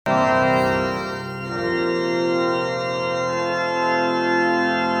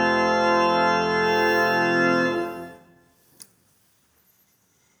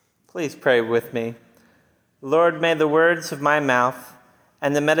Please pray with me. Lord, may the words of my mouth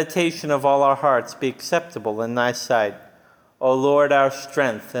and the meditation of all our hearts be acceptable in thy sight. O Lord, our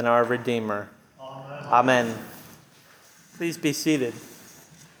strength and our Redeemer. Amen. Amen. Please be seated.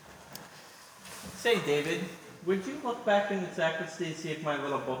 Say, David, would you look back in the sacristy to see if my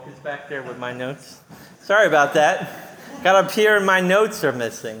little book is back there with my notes? Sorry about that. Got up here and my notes are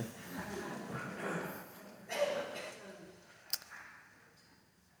missing.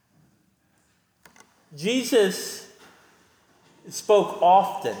 Jesus spoke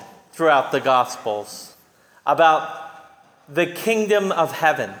often throughout the Gospels about the kingdom of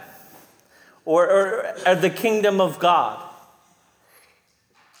heaven or the kingdom of God.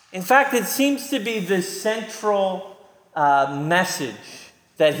 In fact, it seems to be the central message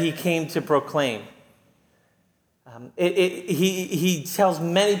that he came to proclaim. He tells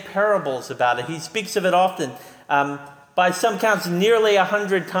many parables about it. He speaks of it often. By some counts, nearly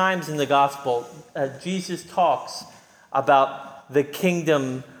 100 times in the gospel, Jesus talks about the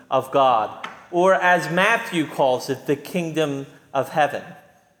kingdom of God, or as Matthew calls it, the kingdom of heaven.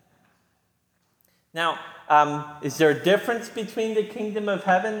 Now, is there a difference between the kingdom of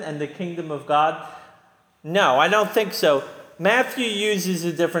heaven and the kingdom of God? No, I don't think so. Matthew uses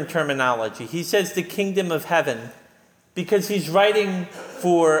a different terminology. He says the kingdom of heaven because he's writing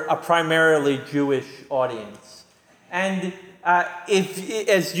for a primarily Jewish audience. And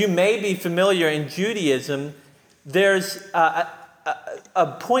as you may be familiar, in Judaism, there's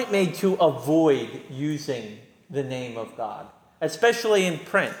a point made to avoid using the name of God, especially in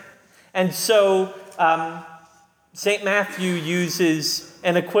print. And so St. Matthew uses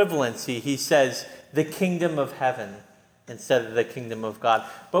an equivalency. He says the kingdom of heaven instead of the kingdom of God.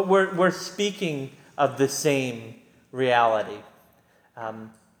 But we're speaking of the same reality.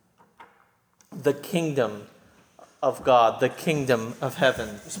 The kingdom of God, the kingdom of heaven.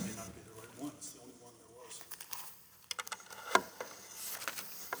 This may not be the right one. It's the only one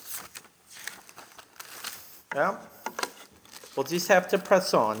there was. Well, we'll just have to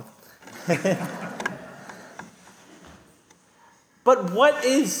press on. But what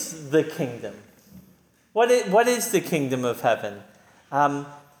is the kingdom? What is the kingdom of heaven?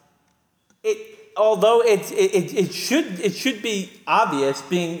 Although it should be obvious,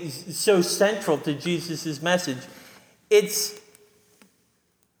 being so central to Jesus' message, its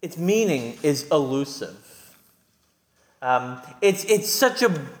meaning is elusive. It's such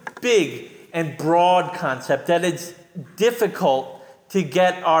a big and broad concept that it's difficult to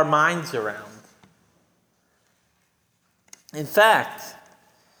get our minds around. In fact,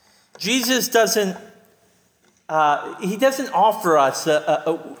 Jesus doesn't offer us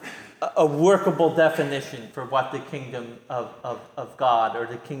a workable definition for what the kingdom of God or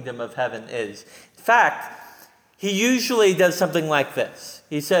the kingdom of heaven is. In fact, he usually does something like this.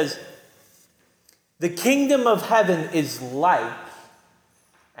 He says, the kingdom of heaven is like,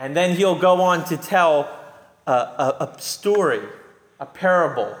 and then he'll go on to tell a story, a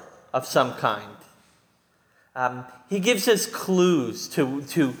parable of some kind. He gives us clues to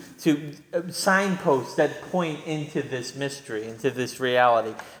signposts that point into this mystery, into this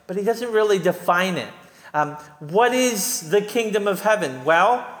reality. But he doesn't really define it. What is the kingdom of heaven?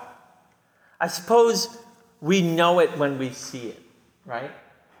 Well, I suppose we know it when we see it, right?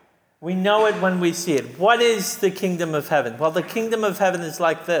 We know it when we see it. What is the kingdom of heaven? Well, the kingdom of heaven is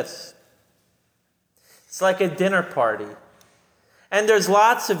like this. It's like a dinner party. And there's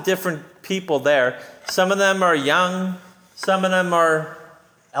lots of different people there. Some of them are young. Some of them are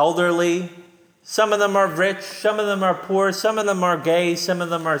elderly. Some of them are rich. Some of them are poor. Some of them are gay. Some of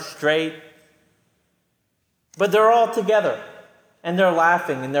them are straight. But they're all together. And they're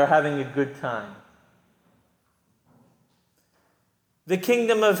laughing and they're having a good time. The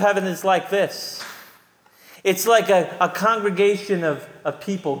kingdom of heaven is like this. It's like a congregation of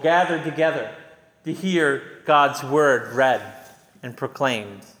people gathered together to hear God's word read and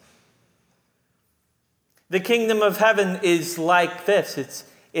proclaimed. The kingdom of heaven is like this.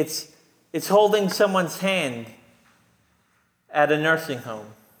 It's holding someone's hand at a nursing home.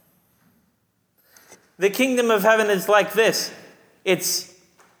 The kingdom of heaven is like this. It's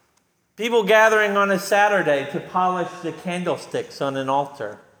people gathering on a Saturday to polish the candlesticks on an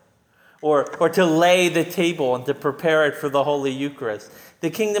altar, or to lay the table and to prepare it for the Holy Eucharist.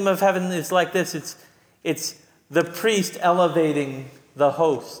 The kingdom of heaven is like this. It's the priest elevating the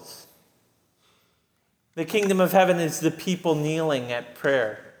hosts. The kingdom of heaven is the people kneeling at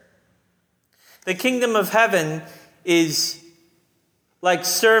prayer. The kingdom of heaven is like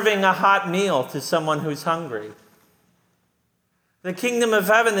serving a hot meal to someone who's hungry. The kingdom of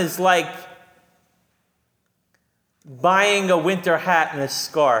heaven is like buying a winter hat and a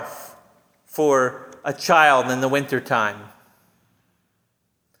scarf for a child in the wintertime.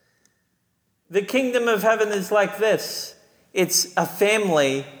 The kingdom of heaven is like this. It's a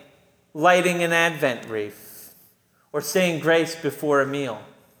family lighting an Advent wreath or saying grace before a meal.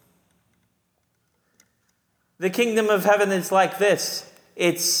 The kingdom of heaven is like this.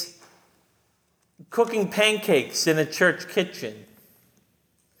 It's cooking pancakes in a church kitchen.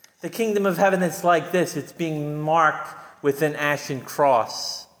 The kingdom of heaven is like this. It's being marked with an ashen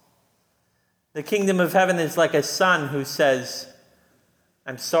cross. The kingdom of heaven is like a son who says,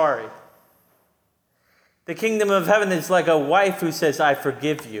 I'm sorry. The kingdom of heaven is like a wife who says, I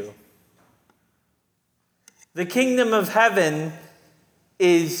forgive you. The kingdom of heaven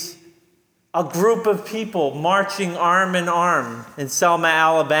is a group of people marching arm in arm in Selma,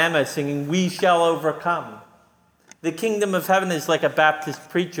 Alabama, singing, We Shall Overcome. The kingdom of heaven is like a Baptist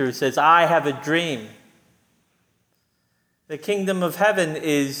preacher who says, I have a dream. The kingdom of heaven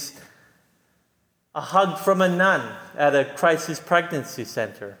is a hug from a nun at a crisis pregnancy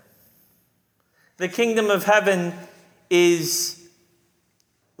center. The kingdom of heaven is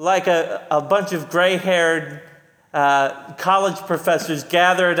like a bunch of gray-haired college professors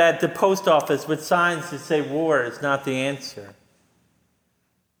gathered at the post office with signs that say war is not the answer.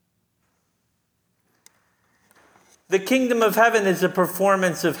 The kingdom of heaven is a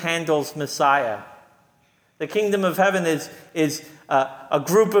performance of Handel's Messiah. The kingdom of heaven is a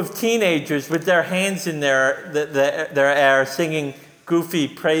group of teenagers with their hands in their air singing goofy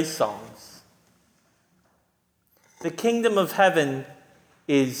praise songs. The kingdom of heaven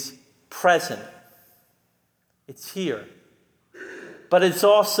is present. It's here. But it's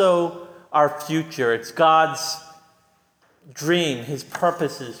also our future. It's God's dream, his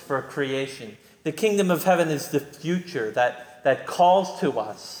purposes for creation. The kingdom of heaven is the future that calls to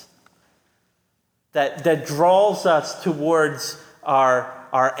us, that draws us towards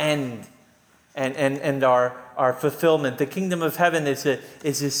our end and our fulfillment. The kingdom of heaven is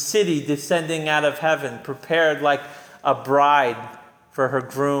a city descending out of heaven, prepared like a bride for her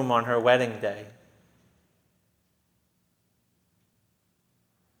groom on her wedding day.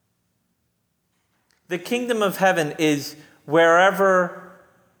 The kingdom of heaven is wherever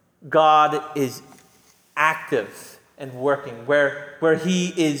God is active and working, where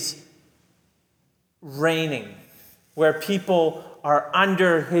he is reigning, where people are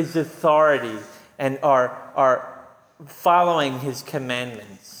under his authority and are following his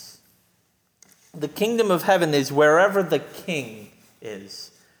commandments. The kingdom of heaven is wherever the king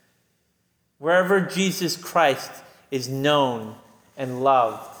is, wherever Jesus Christ is known and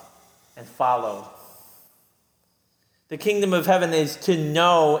loved and followed. The kingdom of heaven is to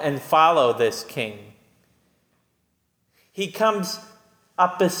know and follow this king. He comes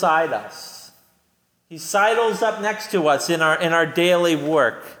up beside us. He sidles up next to us in our daily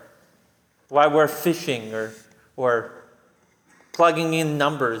work while we're fishing or plugging in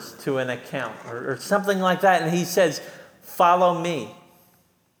numbers to an account or something like that. And he says, follow me.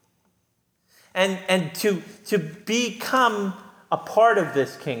 And to become a part of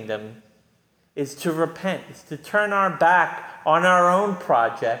this kingdom is to repent, is to turn our back on our own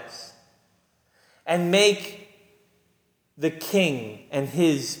projects and make the king and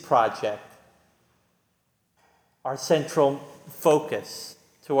his project our central focus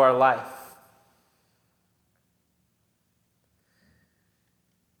to our life.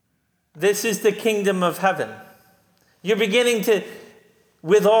 This is the kingdom of heaven. You're beginning to,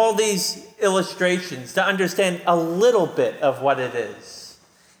 with all these illustrations, to understand a little bit of what it is.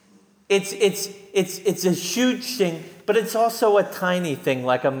 It's a huge thing, but it's also a tiny thing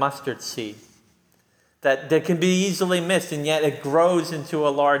like a mustard seed that can be easily missed, and yet it grows into a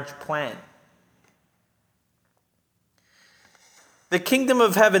large plant. The kingdom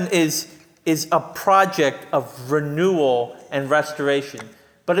of heaven is a project of renewal and restoration,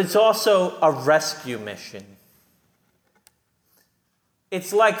 but it's also a rescue mission.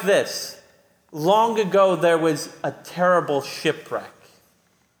 It's like this. Long ago, there was a terrible shipwreck.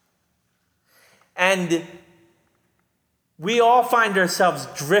 And we all find ourselves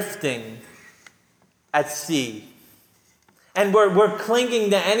drifting at sea. And we're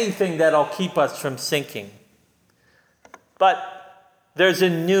clinging to anything that'll keep us from sinking. But there's a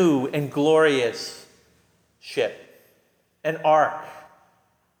new and glorious ship, an ark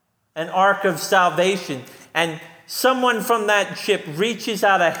of salvation. And someone from that ship reaches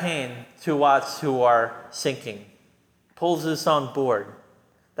out a hand to us who are sinking, pulls us on board.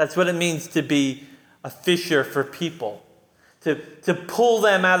 That's what it means to be a fisher for people, to pull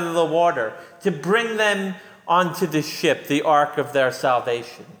them out of the water, to bring them onto the ship, the ark of their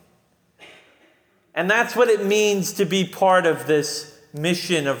salvation. And that's what it means to be part of this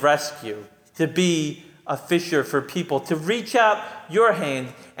mission of rescue. to be a fisher for people, to reach out your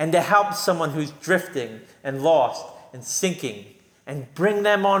hand and to help someone who's drifting and lost and sinking and bring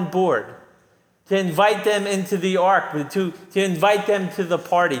them on board, to invite them into the ark, to invite them to the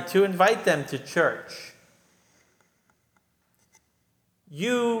party, to invite them to church.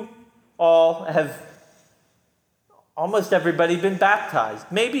 You all have, almost everybody, been baptized.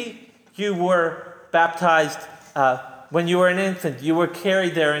 Maybe you were baptized when you were an infant. You were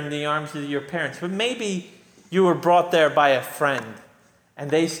carried there in the arms of your parents. But maybe you were brought there by a friend, and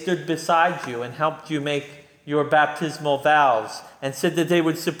they stood beside you and helped you make your baptismal vows and said that they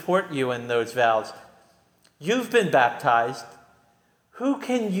would support you in those vows. You've been baptized. Who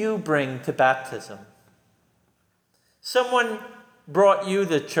can you bring to baptism? Someone brought you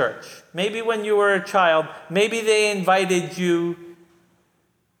to church. Maybe when you were a child. Maybe they invited you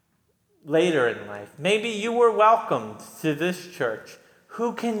later in life. Maybe you were welcomed to this church.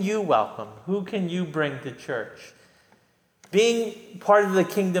 Who can you welcome? Who can you bring to church? Being part of the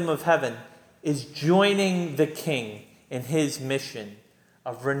kingdom of heaven is joining the King in his mission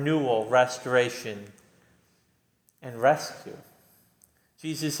of renewal, restoration, and rescue.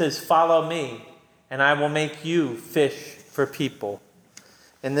 Jesus says, "Follow me, and I will make you fish for people."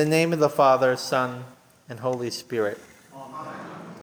 In the name of the Father, Son, and Holy Spirit. Amen.